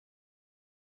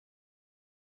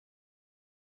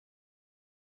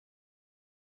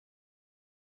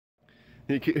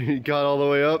You got all the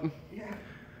way up? Yeah.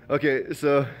 Okay,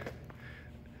 so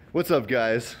what's up,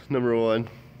 guys? Number one,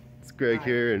 it's Greg Hi.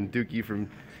 here and Dookie from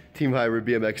Team Hybrid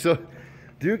BMX. So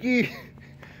Dookie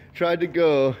tried to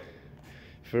go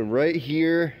from right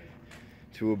here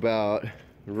to about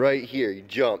right here. He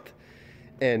jumped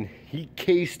and he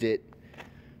cased it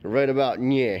right about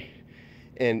yeah,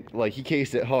 and like he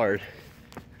cased it hard,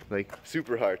 like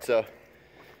super hard. So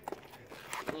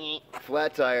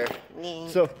flat tire.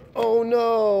 So, oh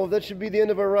no, that should be the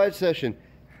end of our ride session.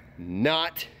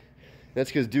 Not. That's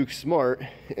because Duke's smart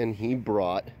and he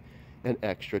brought an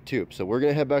extra tube. So we're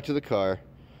gonna head back to the car,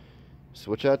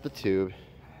 switch out the tube,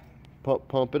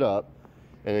 pump it up,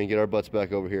 and then get our butts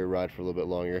back over here and ride for a little bit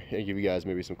longer and give you guys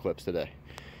maybe some clips today.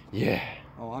 Yeah.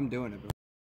 Oh, I'm doing it.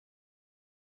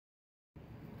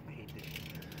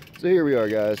 So here we are,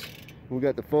 guys. We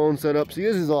got the phone set up. See,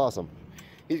 this is awesome.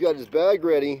 He's got his bag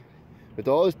ready with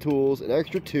all his tools, an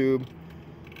extra tube,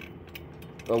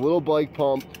 a little bike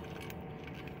pump.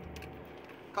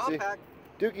 Compact.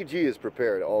 See, Dookie G is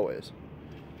prepared always.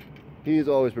 He is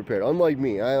always prepared. Unlike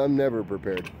me, I'm never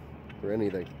prepared for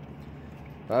anything.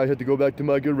 I have to go back to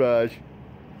my garage.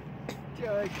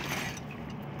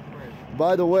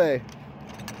 By the way,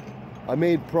 I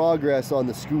made progress on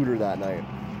the scooter that night.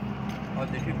 Oh,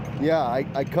 did you? Yeah,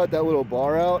 I cut that little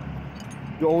bar out.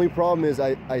 The only problem is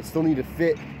I still need to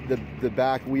fit the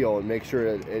back wheel and make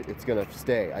sure it's gonna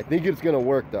stay. I think it's gonna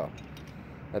work though.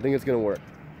 I think it's gonna work.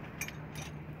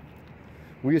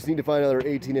 We just need to find another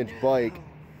 18-inch bike.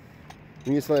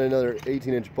 We need to find another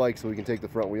 18-inch bike so we can take the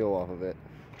front wheel off of it.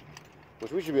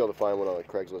 Which we should be able to find one on like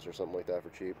Craigslist or something like that for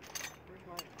cheap.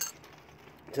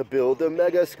 To build the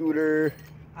mega scooter.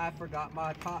 I forgot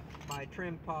my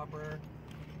trim popper.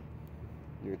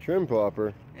 Your trim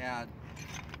popper? Yeah,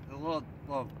 the little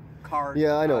car.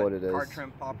 Yeah, I know what it is. Car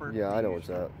trim popper. Yeah, I know what's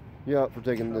that. Yeah, for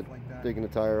taking the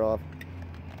tire off.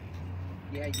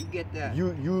 Yeah, you get that.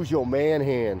 You use your man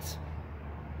hands.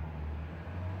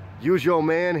 Use your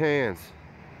man hands.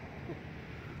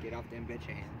 Get off them bitch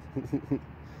hands.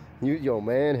 Use your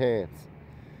man hands.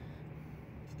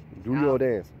 Do Now, your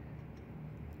dance.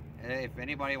 If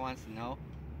anybody wants to know,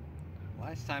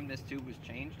 last time this tube was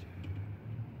changed,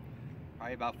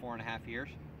 probably about 4.5 years.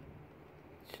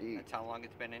 Jeez. That's how long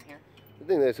it's been in here. I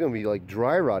think that's gonna be like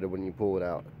dry rotted when you pull it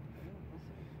out.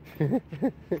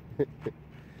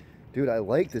 Dude, I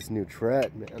like this new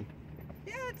tread, man.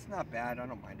 Yeah, it's not bad. I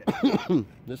don't mind it.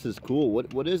 This is cool.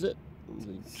 What is it?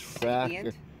 Track.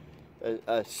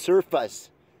 A surface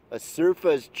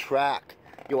track.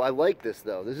 Yo, I like this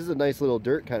though. This is a nice little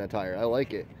dirt kind of tire. I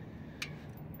like it.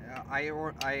 Yeah,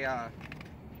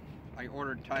 I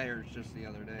ordered tires just the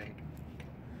other day.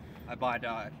 I bought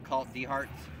Cult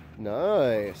D-Hearts.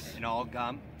 Nice. And all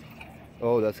gum.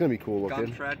 Oh, that's gonna be cool looking.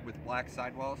 Gum tread with black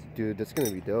sidewalls. Dude, that's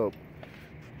gonna be dope.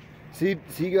 See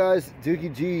guys,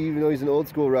 Dookie G, even though he's an old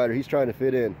school rider, he's trying to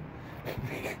fit in.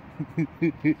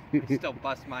 I still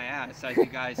bust my ass, as you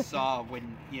guys saw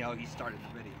when he started the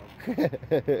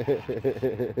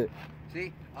video.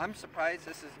 See, I'm surprised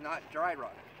this is not dry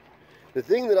rotted. The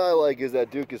thing that I like is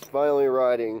that Duke is finally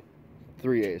riding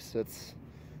 3/8. That's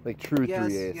like true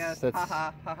 3/8. Yes, That's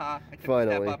ha ha. I took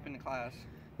finally a step up in the class.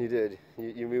 You did.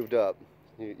 You moved up.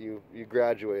 You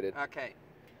graduated. Okay,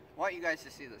 I want you guys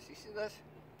to see this. You see this?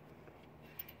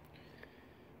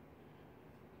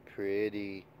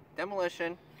 Pretty.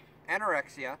 Demolition,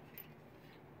 anorexia,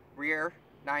 rear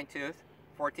 9-tooth,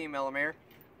 14mm,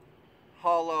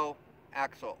 hollow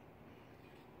axle.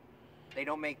 They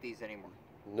don't make these anymore.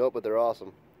 Nope, but they're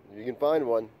awesome. If you can find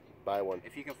one, buy one.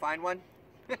 If you can find one,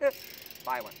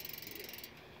 buy one.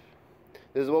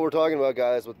 This is what we're talking about,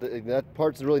 guys. That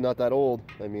part's really not that old.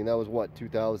 I mean, that was what,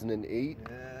 2008?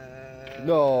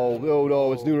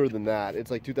 No, it's newer than that.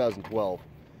 It's like 2012,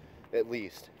 at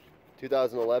least.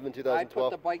 2011, 2012. I put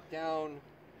the bike down.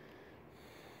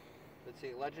 Let's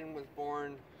see, Legend was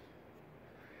born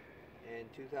in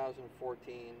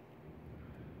 2014.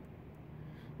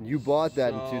 You bought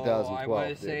that in So 2012. I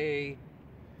want to say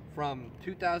from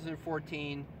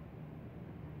 2014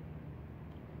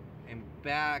 and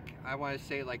back, I want to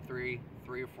say like three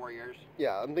or 4 years.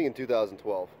 Yeah, I'm thinking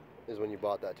 2012 is when you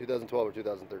bought that. 2012 or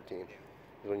 2013 is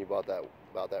when you bought that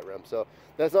rim. So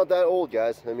that's not that old,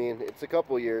 guys. I mean, it's a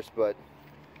couple years, but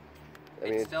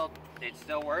it still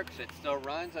works. It still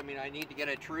runs. I mean, I need to get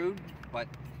a Trude, but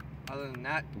other than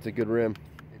that, it's a good rim.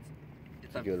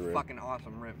 It's a good fucking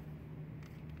awesome rim.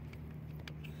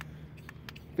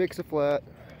 Fix a flat.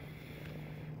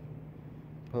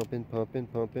 Pumping. Flabby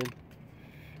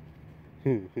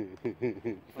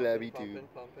too.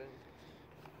 Pumping.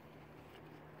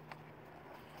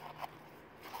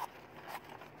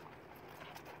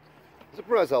 I'm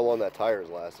surprised how long that tire's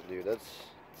lasted, dude. That's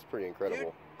pretty incredible.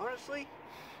 Dude, honestly,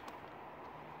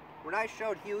 when I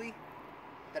showed Huey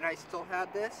that I still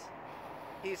had this,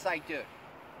 he's like, dude,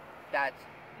 that's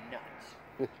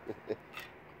nuts.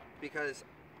 Because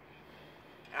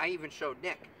I even showed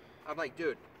Nick. I'm like,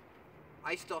 dude,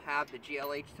 I still have the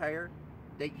GLH tire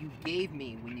that you gave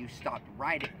me when you stopped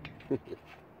riding.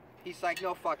 He's like,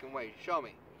 no fucking way, show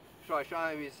me. So I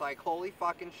showed him, he's like, holy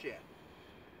fucking shit.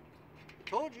 I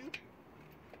told you,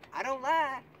 I don't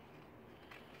lie.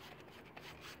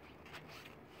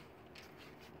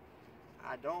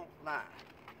 I don't lie.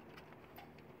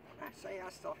 When I say I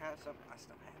still have something, I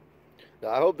still have it. Now,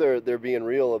 I hope they're being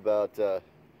real about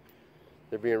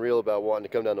wanting to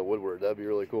come down to Woodward. That'd be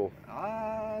really cool.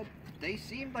 They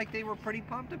seemed like they were pretty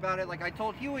pumped about it. Like I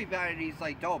told Huey about it, he's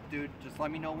like, dope, dude. Just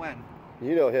let me know when.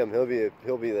 You know him. He'll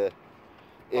be the.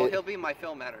 Oh, he'll be my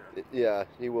film editor. Yeah,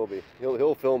 he will be.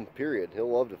 He'll film. Period. He'll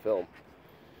love to film.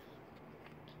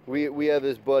 We have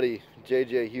this buddy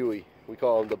JJ Huey. We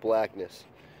call him the Blackness.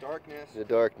 Darkness. The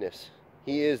Darkness.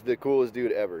 He is the coolest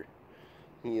dude ever.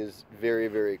 He is very,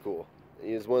 very cool.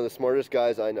 He is one of the smartest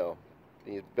guys I know.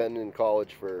 He's been in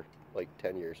college for like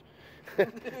 10 years.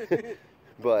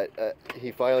 But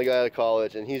he finally got out of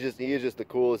college, and he is just the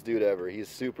coolest dude ever. He's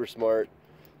super smart.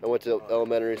 I went to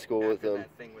elementary school with him.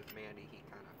 That thing with Mandy, he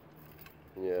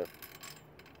kind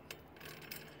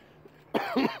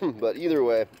of. Yeah. But either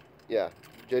way, yeah,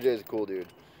 JJ's a cool dude.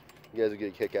 You guys will get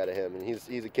a kick out of him, and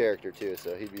he's a character too,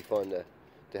 so he'd be fun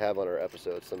to have on our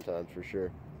episodes sometimes for sure.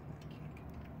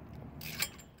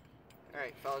 All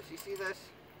right, fellas, you see this?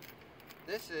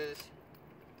 This is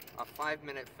a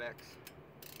 5-minute fix.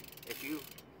 If you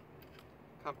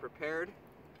come prepared,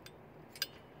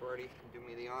 Brody, do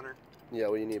me the honor. Yeah,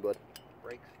 what do you need, bud?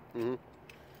 Brakes. Mm-hmm.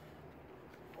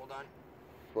 Hold on.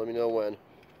 Let me know when.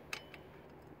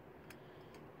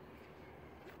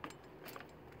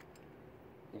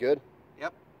 You good?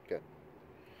 Yep. Okay.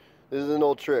 This is an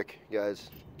old trick, guys.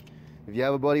 If you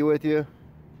have a buddy with you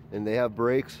and they have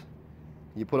brakes,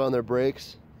 you put on their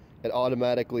brakes, it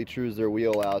automatically trues their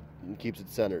wheel out and keeps it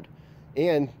centered.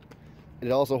 And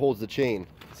it also holds the chain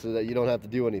so that you don't have to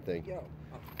do anything. Yo.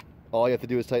 All you have to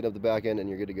do is tighten up the back end and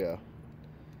you're good to go.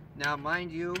 Now,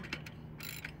 mind you,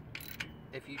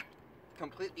 if you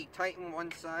completely tighten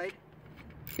one side,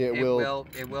 it will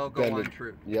go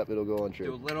untrue. Yep, it'll go untrue.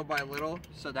 Do little by little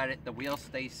so that the wheel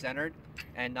stays centered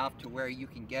enough to where you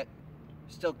can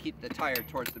still keep the tire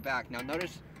towards the back. Now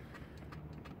notice,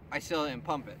 I still didn't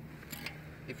pump it.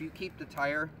 If you keep the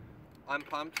tire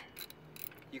unpumped,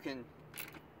 you can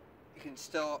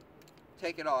still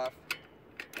take it off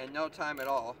in no time at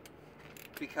all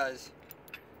because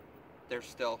there's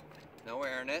still no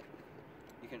air in it.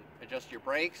 You can adjust your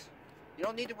brakes. You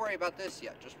don't need to worry about this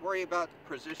yet. Just worry about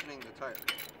positioning the tire.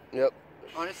 Yep.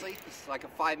 Honestly, it's like a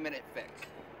 5-minute fix.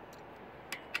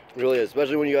 It really is,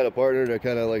 especially when you got a partner to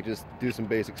kind of like just do some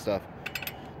basic stuff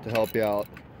to help you out.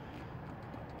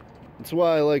 That's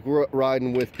why I like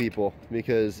riding with people,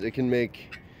 because it can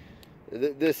make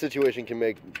this situation can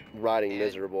make riding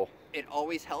miserable. It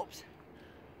always helps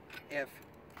if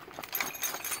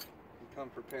you come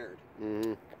prepared.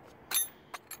 Mm-hmm.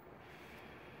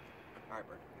 All right,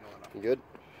 Bert. You good?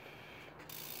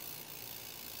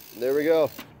 There we go.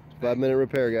 5-minute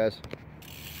repair, guys.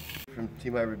 From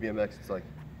Team Hybrid BMX, it's like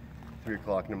 3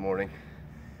 o'clock in the morning.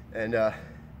 And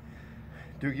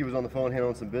Dookie was on the phone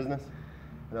handling some business.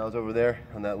 And I was over there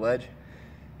on that ledge.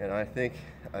 And I think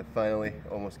I finally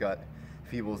almost got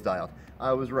Feebles dialed.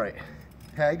 I was right.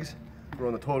 Pegs were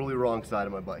on the totally wrong side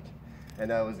of my bike. And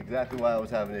that was exactly why I was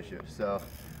having issues. So,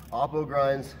 Oppo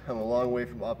grinds, I'm a long way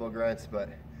from Oppo grinds, but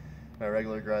my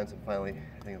regular grinds, I think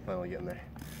I'm finally getting there.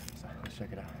 So let's check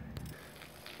it out.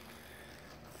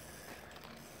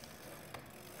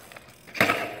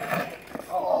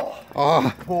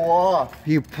 Oh, pull off.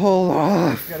 You pull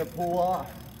off. Gotta pull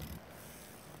off.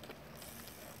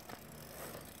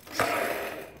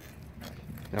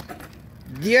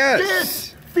 Yes.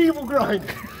 Yes! Feeble grind.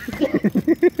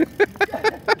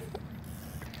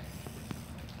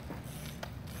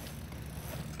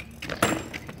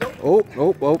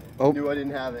 Oh. Knew I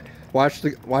didn't have it. Watch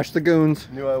the goons.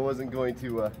 Knew I wasn't going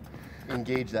to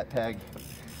engage that peg.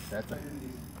 That's a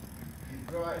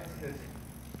right, because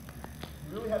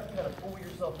you really have to kind of fool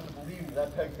yourself into believing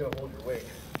that peg's going to hold your weight.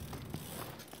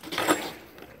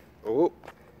 Oh.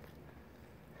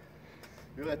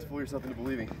 You really have to fool yourself into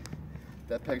believing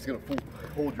that peg's going to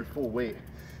hold your full weight.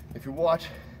 If you watch,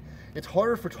 it's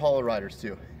harder for taller riders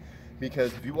too,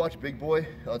 because if you watch Big Boy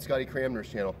on Scotty Cramner's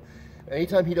channel,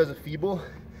 anytime he does a feeble,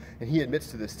 and he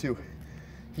admits to this too,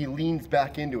 he leans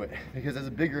back into it, because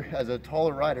as a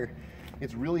taller rider,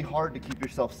 it's really hard to keep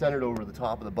yourself centered over the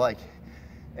top of the bike.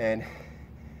 And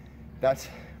that's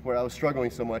where I was struggling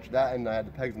so much. That, and I had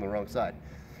the pegs on the wrong side.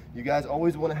 You guys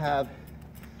always want to have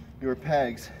your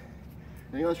pegs.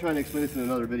 I think I was trying to explain this in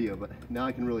another video, but now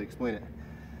I can really explain it.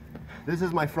 This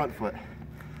is my front foot.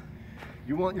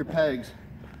 You want your pegs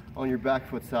on your back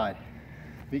foot side,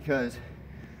 because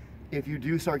if you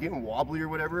do start getting wobbly or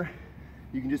whatever,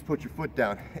 you can just put your foot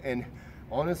down. And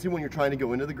honestly, when you're trying to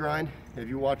go into the grind, if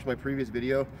you watch my previous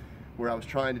video where I was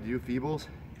trying to do feebles,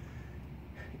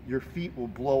 your feet will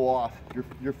blow off.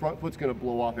 Your front foot's gonna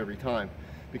blow off every time,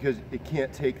 because it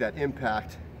can't take that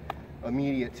impact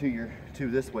immediate to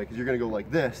this way, because you're gonna go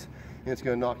like this and it's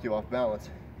gonna knock you off balance.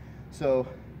 So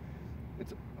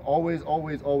it's always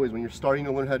when you're starting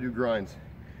to learn how to do grinds,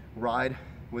 ride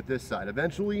with this side.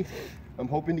 Eventually I'm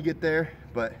hoping to get there,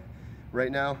 but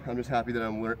right now I'm just happy that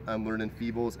I'm learning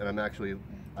feebles, and I actually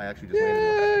just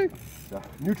landed one. So,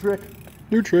 new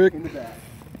trick in the back,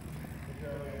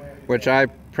 which I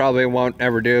probably won't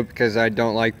ever do because I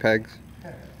don't like pegs.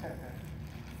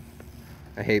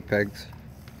 I hate pegs.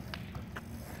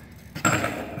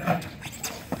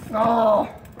 Oh,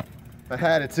 I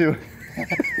had it too.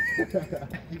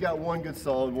 You got one good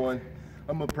solid one.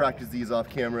 I'm gonna practice these off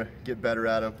camera, get better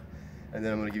at them, and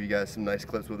then I'm gonna give you guys some nice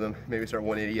clips with them. Maybe start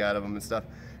 180 out of them and stuff.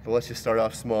 But let's just start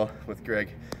off small with Greg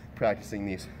practicing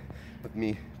these, with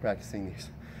me practicing these.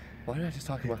 Why did I just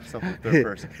talk about something third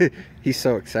person? He's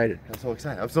so excited. I'm so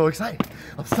excited. I'm so excited.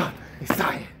 I'm so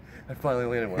excited. I finally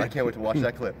landed one. I can't wait to watch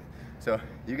that clip. So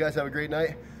you guys have a great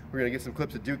night. We're gonna get some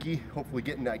clips of Dookie, hopefully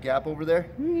getting that gap over there.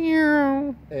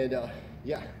 And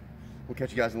yeah, we'll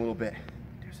catch you guys in a little bit.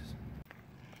 Deuces.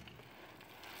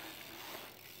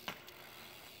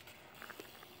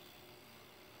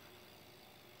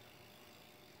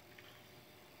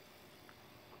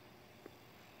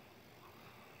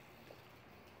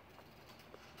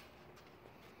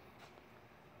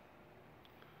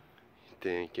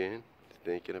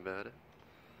 Thinking about it.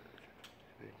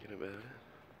 Thinking about it.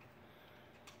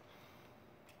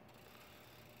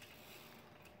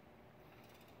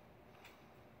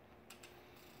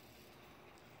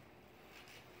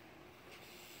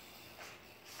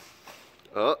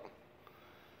 Oh,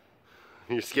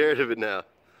 you're scared of it now.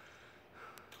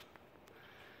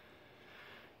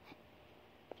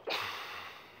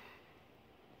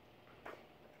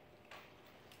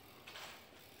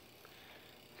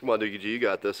 Come on, Dookie G, you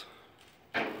got this.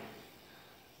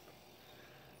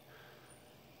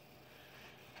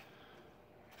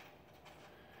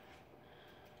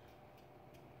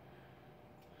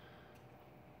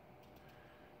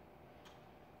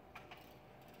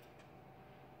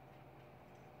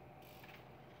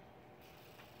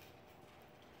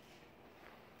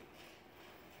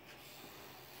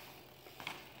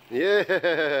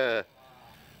 Yeah,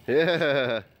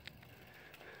 yeah.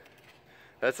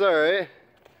 That's all right.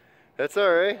 That's all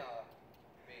right.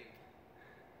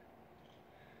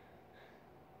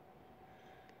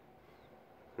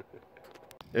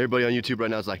 Everybody on YouTube right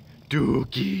now is like,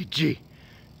 Dookie G,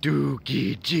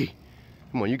 Dookie G.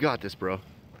 Come on, you got this, bro.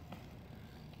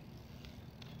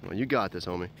 Come on, you got this,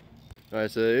 homie. All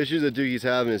right, so the issues that Dookie's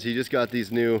having is he just got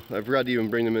these new, I forgot to even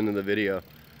bring them into the video.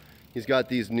 He's got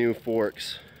these new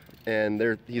forks,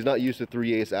 and he's not used to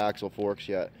 3/8 axle forks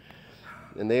yet.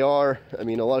 And they are, I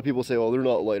mean, a lot of people say, well, they're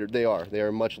not lighter. They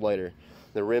are much lighter.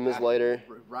 The rim is lighter.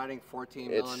 Riding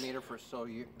 14 millimeter for so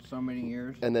many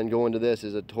years. And then going to this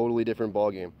is a totally different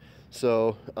ball game.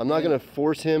 So I'm not gonna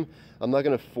force him. And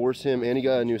he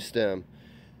got a new stem.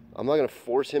 I'm not gonna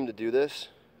force him to do this.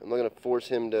 I'm not gonna force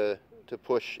him to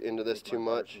push into this too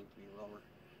much.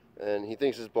 And he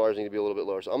thinks his bars need to be a little bit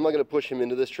lower. So I'm not gonna push him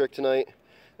into this trick tonight.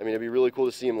 I mean, it'd be really cool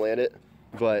to see him land it,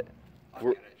 but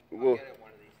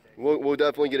we'll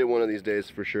definitely get it one of these days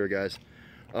for sure, guys.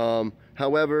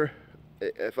 However,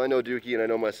 if I know Dookie and I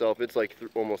know myself, it's like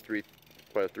almost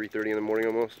probably 3:30 in the morning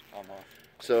almost.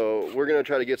 So we're gonna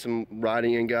try to get some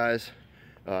riding in, guys,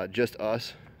 just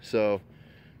us. So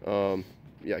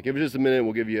yeah, give it just a minute.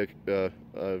 We'll give you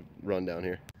a rundown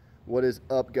here. What is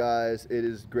up, guys? It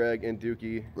is Greg and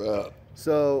Dookie.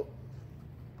 So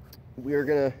we're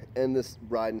gonna end this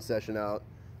riding session out.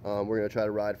 We're gonna try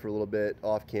to ride for a little bit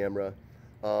off camera,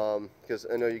 because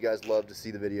I know you guys love to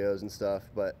see the videos and stuff,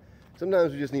 but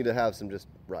sometimes we just need to have some just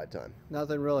ride time.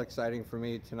 Nothing real exciting for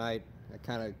me tonight. I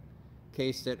kind of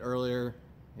cased it earlier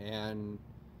and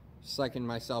psyching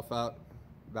myself out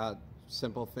about a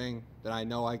simple thing that I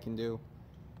know I can do.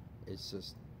 It's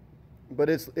just. But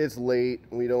it's late.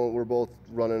 We're both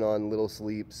running on little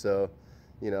sleep, so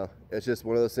you know it's just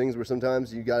one of those things where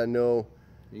sometimes you got to know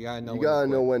You gotta know. You gotta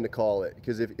know when to call it,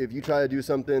 because if you try to do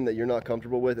something that you're not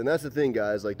comfortable with, and that's the thing,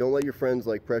 guys. Like, don't let your friends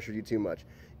like pressure you too much.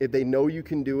 If they know you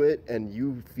can do it and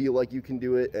you feel like you can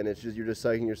do it, and it's just you're just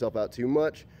psyching yourself out too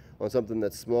much on something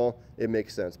that's small, it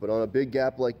makes sense. But on a big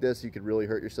gap like this, you could really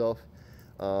hurt yourself.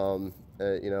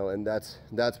 You know, and that's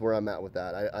where I'm at with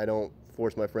that. I don't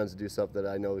force my friends to do stuff that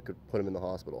I know that could put them in the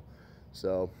hospital.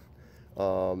 So,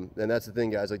 and that's the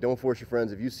thing, guys. Like, don't force your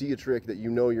friends. If you see a trick that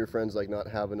you know your friend's like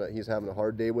he's having a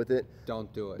hard day with it,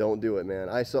 don't do it. Don't do it, man.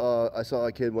 I saw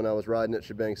a kid when I was riding at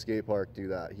Shebang Skate Park do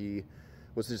that. He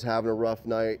was just having a rough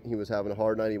night. He was having a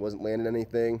hard night. He wasn't landing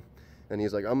anything, and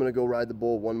he's like, I'm gonna go ride the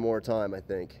bull one more time, I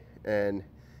think. And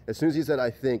as soon as he said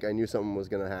I think, I knew something was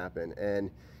gonna happen.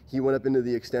 And he went up into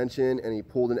the extension and he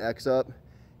pulled an X up,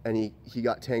 and he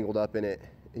got tangled up in it.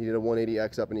 He did a 180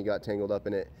 X up and he got tangled up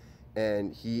in it,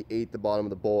 and he ate the bottom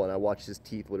of the bowl, and I watched his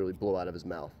teeth literally blow out of his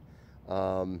mouth.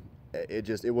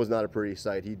 It was not a pretty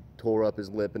sight. He tore up his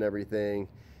lip and everything.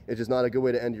 It's just not a good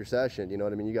way to end your session. You know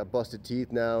what I mean? You got busted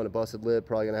teeth now and a busted lip,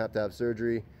 probably gonna have to have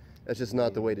surgery. That's just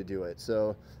not the way to do it.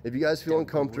 So if you guys feel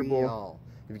uncomfortable,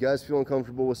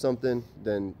 with something,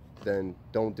 then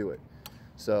don't do it.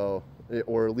 So,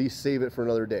 or at least save it for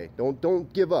another day.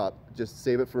 Don't give up. Just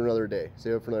save it for another day.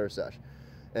 Save it for another sesh.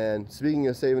 And speaking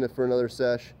of saving it for another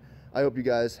sesh, I hope you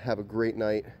guys have a great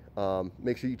night.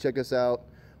 Make sure you check us out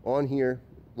on here.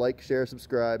 Like, share,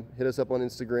 subscribe. Hit us up on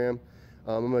Instagram.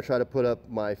 I'm gonna try to put up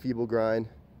my feeble grind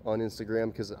on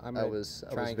Instagram, because I was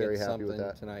very happy with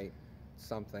that tonight.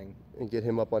 Something. And get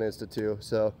him up on Insta too.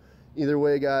 So either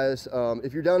way, guys,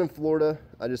 if you're down in Florida,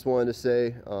 I just wanted to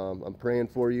say I'm praying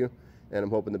for you, and I'm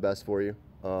hoping the best for you.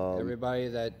 Everybody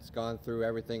that's gone through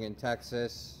everything in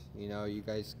Texas, you know, you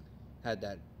guys had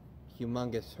that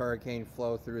humongous hurricane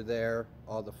flow through there,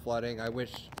 all the flooding. I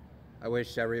wish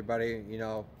everybody, you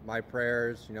know, my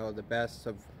prayers, you know, the best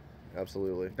of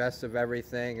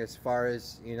everything. As far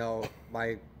as, you know,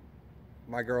 my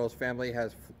girl's family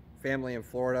has family in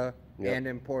Florida. Yep. And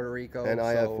in Puerto Rico. And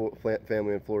I have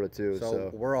family in Florida too. So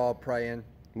we're all praying.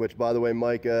 Which, by the way,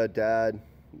 Micah, Dad,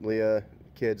 Leah,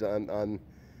 kids, I'm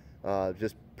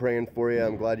just praying for you.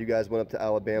 I'm glad you guys went up to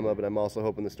Alabama, but I'm also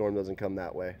hoping the storm doesn't come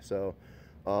that way. So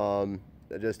I'm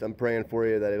praying for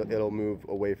you that it'll move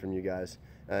away from you guys.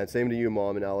 And same to you,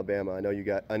 Mom, in Alabama. I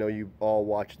know you all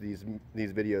watch these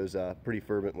videos pretty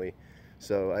fervently.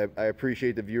 So I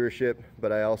appreciate the viewership,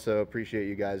 but I also appreciate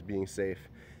you guys being safe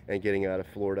and getting out of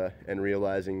Florida and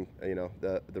realizing, you know,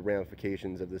 the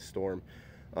ramifications of this storm.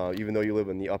 Even though you live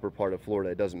in the upper part of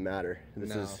Florida, it doesn't matter.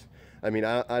 I mean,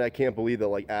 I can't believe that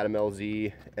like Adam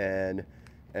LZ and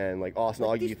like Austin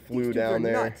Augie flew down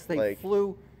there. Nuts. They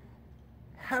flew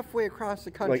halfway across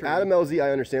the country. Like Adam LZ, I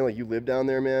understand, like you live down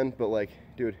there, man, but like,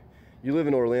 dude, you live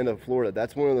in Orlando, Florida.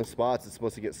 That's one of the spots that's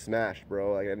supposed to get smashed,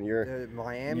 bro. Like, and you're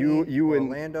Miami, you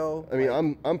Orlando. I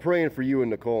mean, I'm praying for you and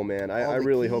Nicole, man. I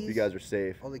really hope you guys are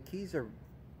safe. All the Keys are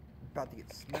about to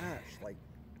get smashed. Like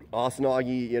Austin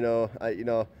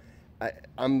Augie,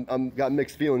 I'm got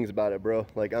mixed feelings about it, bro.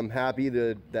 Like, I'm happy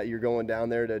that you're going down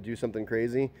there to do something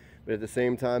crazy, but at the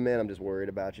same time, man, I'm just worried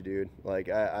about you, dude. Like,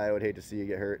 I would hate to see you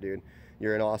get hurt, dude.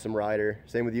 You're an awesome rider.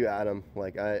 Same with you, Adam.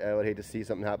 Like, I would hate to see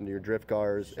something happen to your drift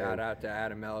cars. Shout out to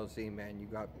Adam LZ, man. You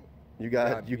got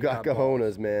cojones,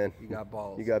 balls. Man. You got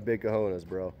balls. You got big cojones,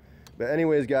 bro. But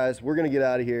anyways, guys, we're gonna get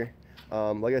out of here.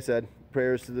 Like I said,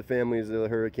 prayers to the families of the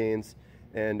hurricanes,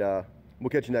 and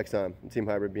we'll catch you next time on Team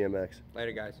Hybrid BMX.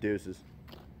 Later, guys. Deuces.